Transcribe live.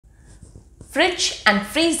Fridge and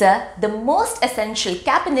freezer, the most essential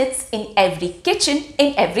cabinets in every kitchen,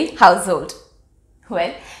 in every household.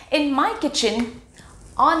 Well, in my kitchen,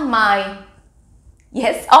 on my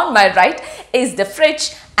right is the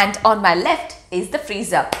fridge and on my left is the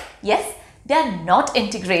freezer. Yes, they are not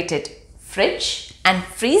integrated. Fridge and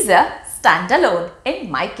freezer stand alone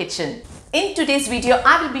in my kitchen. In today's video,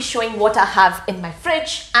 I will be showing what I have in my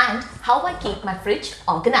fridge and how I keep my fridge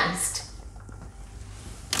organized.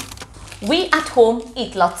 We at home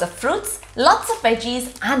eat lots of fruits, lots of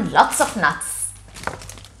veggies and lots of nuts.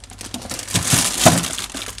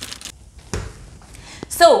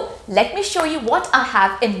 So let me show you what I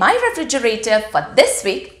have in my refrigerator for this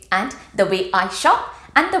week and the way I shop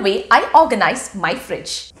and the way I organize my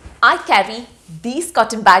fridge. I carry these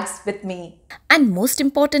cotton bags with me. And most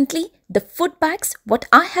importantly, the food bags what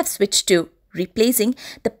I have switched to, replacing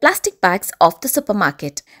the plastic bags of the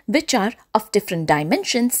supermarket, which are of different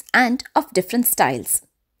dimensions and of different styles.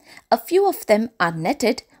 A few of them are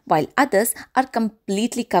netted while others are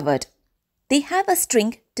completely covered. They have a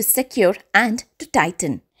string to secure and to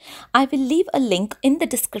tighten. I will leave a link in the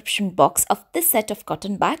description box of this set of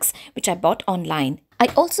cotton bags which I bought online. I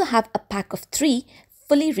also have a pack of 3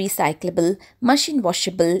 fully recyclable, machine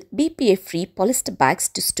washable, BPA-free polyester bags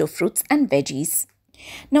to store fruits and veggies.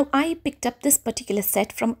 Now, I picked up this particular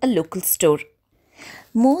set from a local store.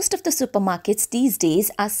 Most of the supermarkets these days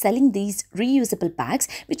are selling these reusable bags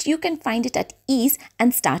which you can find it at ease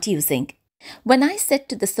and start using. When I set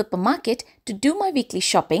to the supermarket to do my weekly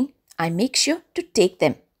shopping, I make sure to take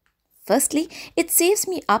them. Firstly, it saves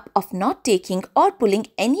me up of not taking or pulling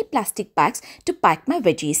any plastic bags to pack my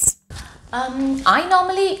veggies. I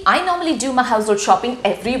normally do my household shopping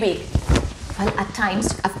every week. Well, at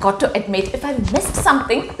times, I've got to admit, if I missed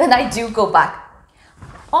something, then I do go back.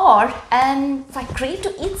 Or if I crave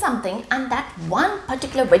to eat something and that one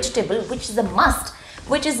particular vegetable which is a must,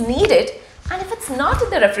 which is needed, and if it's not in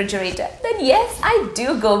the refrigerator, then yes, I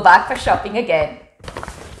do go back for shopping again.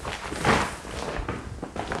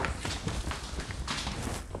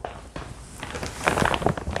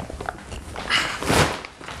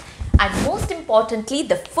 And most importantly,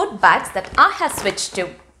 the food bags that I have switched to.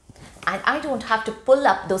 And I don't have to pull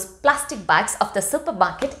up those plastic bags of the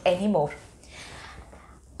supermarket anymore.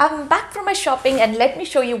 I'm back from my shopping and let me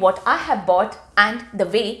show you what I have bought and the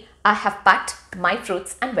way I have packed my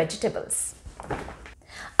fruits and vegetables.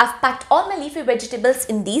 I've packed all my leafy vegetables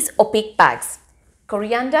in these opaque bags.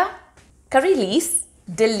 Coriander, curry leaves,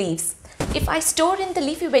 dill leaves. If I store in the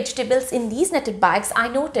leafy vegetables in these netted bags, I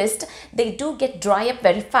noticed they do get dry up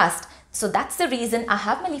very fast. So that's the reason I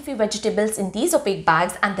have my leafy vegetables in these opaque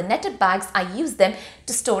bags, and the netted bags I use them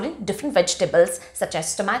to store in different vegetables such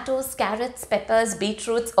as tomatoes, carrots, peppers,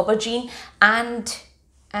 beetroots, aubergine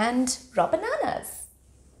and raw bananas.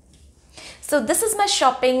 So this is my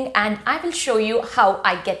shopping and I will show you how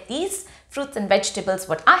I get these fruits and vegetables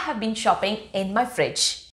what I have been shopping in my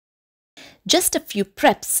fridge. Just a few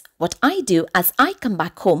preps what I do as I come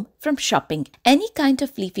back home from shopping. Any kind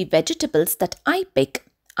of leafy vegetables that I pick,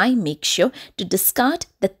 I make sure to discard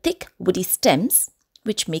the thick woody stems,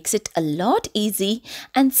 which makes it a lot easy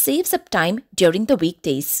and saves up time during the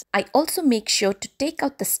weekdays. I also make sure to take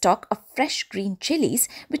out the stalk of fresh green chilies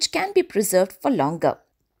which can be preserved for longer.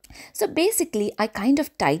 So basically, I kind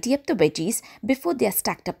of tidy up the veggies before they are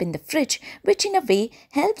stacked up in the fridge, which in a way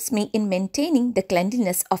helps me in maintaining the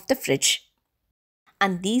cleanliness of the fridge.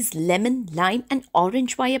 And these lemon, lime and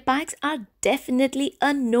orange wire bags are definitely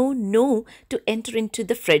a no-no to enter into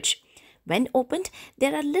the fridge. When opened,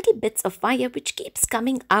 there are little bits of wire which keeps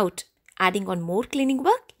coming out, adding on more cleaning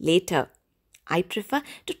work later. I prefer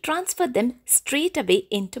to transfer them straight away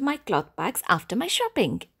into my cloth bags after my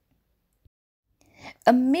shopping.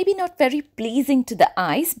 Maybe not very pleasing to the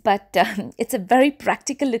eyes, but it's a very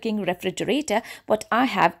practical looking refrigerator what I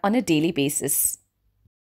have on a daily basis.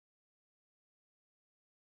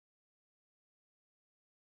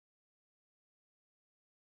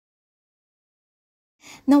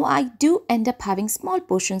 Now I do end up having small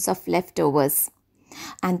portions of leftovers,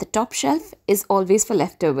 and the top shelf is always for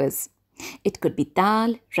leftovers. It could be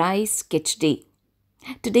dal, rice, khichdi.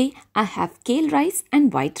 Today I have kale rice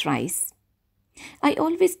and white rice. I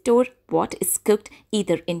always store what is cooked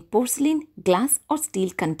either in porcelain, glass or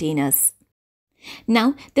steel containers.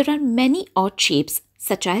 Now there are many odd shapes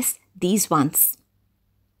such as these ones.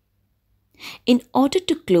 In order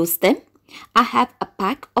to close them, I have a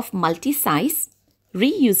pack of multi-size,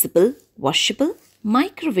 reusable, washable,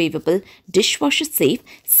 microwavable, dishwasher safe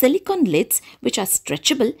silicone lids which are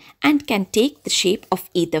stretchable and can take the shape of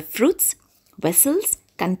either fruits, vessels,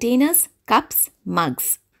 containers, cups,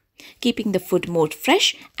 mugs. keeping the food more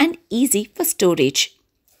fresh and easy for storage,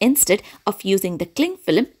 instead of using the cling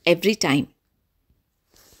film every time.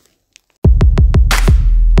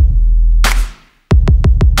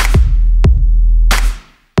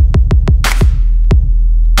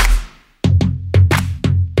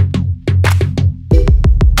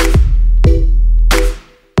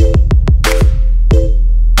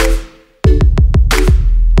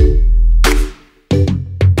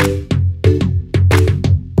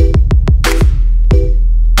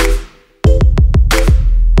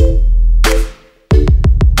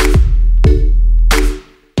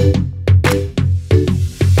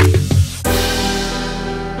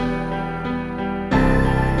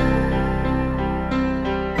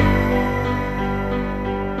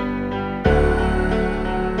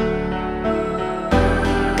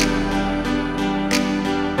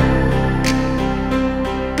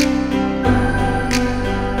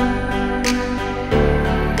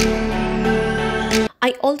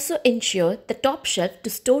 I also ensure the top shelf to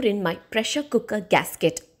store in my pressure cooker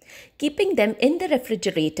gasket. Keeping them in the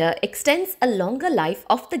refrigerator extends a longer life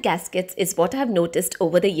of the gaskets is what I have noticed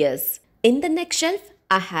over the years. In the next shelf,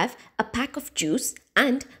 I have a pack of juice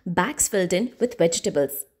and bags filled in with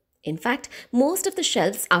vegetables. In fact, most of the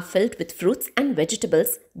shelves are filled with fruits and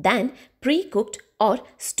vegetables than pre-cooked or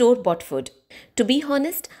store-bought food. To be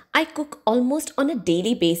honest, I cook almost on a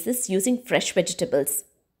daily basis using fresh vegetables.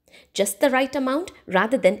 Just the right amount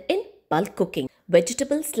rather than in bulk cooking.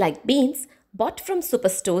 Vegetables like beans bought from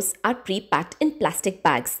superstores are pre-packed in plastic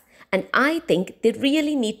bags, and I think they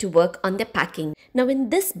really need to work on their packing. Now in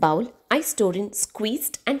this bowl, I store in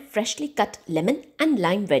squeezed and freshly cut lemon and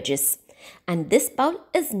lime wedges. And this bowl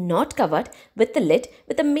is not covered with the lid,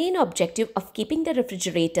 with the main objective of keeping the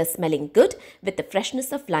refrigerator smelling good with the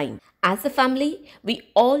freshness of lime. As a family, we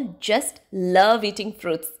all just love eating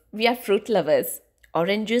fruits. We are fruit lovers.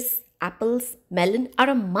 Oranges, apples, melon are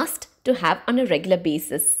a must to have on a regular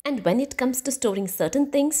basis. And when it comes to storing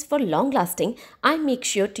certain things for long lasting, I make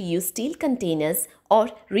sure to use steel containers or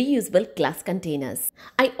reusable glass containers.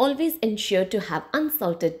 I always ensure to have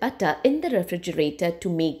unsalted butter in the refrigerator to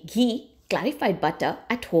make ghee, clarified butter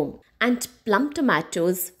at home, and plum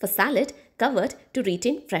tomatoes for salad covered to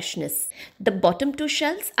retain freshness. The bottom two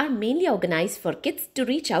shelves are mainly organized for kids to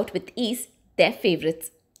reach out with ease their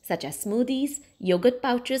favorites, such as smoothies, yogurt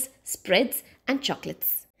pouches, spreads, and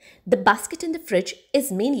chocolates. The basket in the fridge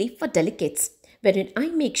is mainly for delicates, wherein I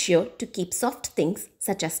make sure to keep soft things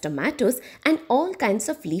such as tomatoes and all kinds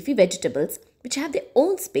of leafy vegetables which have their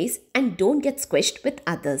own space and don't get squished with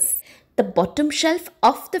others. The bottom shelf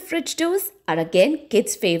of the fridge doors are again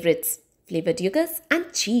kids' favorites, flavored yogurts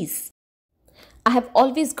and cheese. I have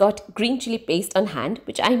always got green chili paste on hand,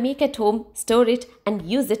 which I make at home, store it and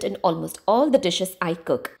use it in almost all the dishes I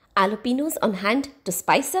cook. Jalapenos on hand to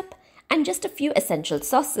spice up, and just a few essential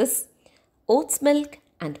sauces, oats milk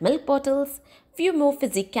and milk bottles, few more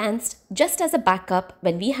fizzy cans just as a backup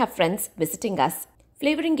when we have friends visiting us,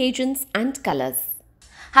 flavoring agents and colors.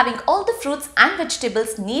 Having all the fruits and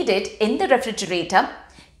vegetables needed in the refrigerator,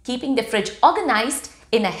 keeping the fridge organized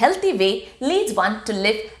in a healthy way leads one to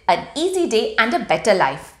live an easy day and a better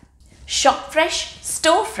life. Shop fresh,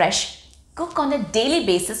 store fresh, cook on a daily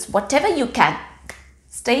basis whatever you can.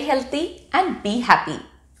 Stay healthy and be happy.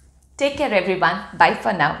 Take care everyone. Bye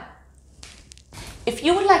for now. If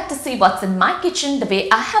you would like to see what's in my kitchen, the way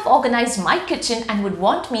I have organized my kitchen, and would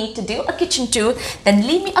want me to do a kitchen tour, then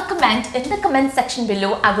leave me a comment in the comment section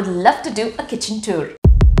below. I would love to do a kitchen tour.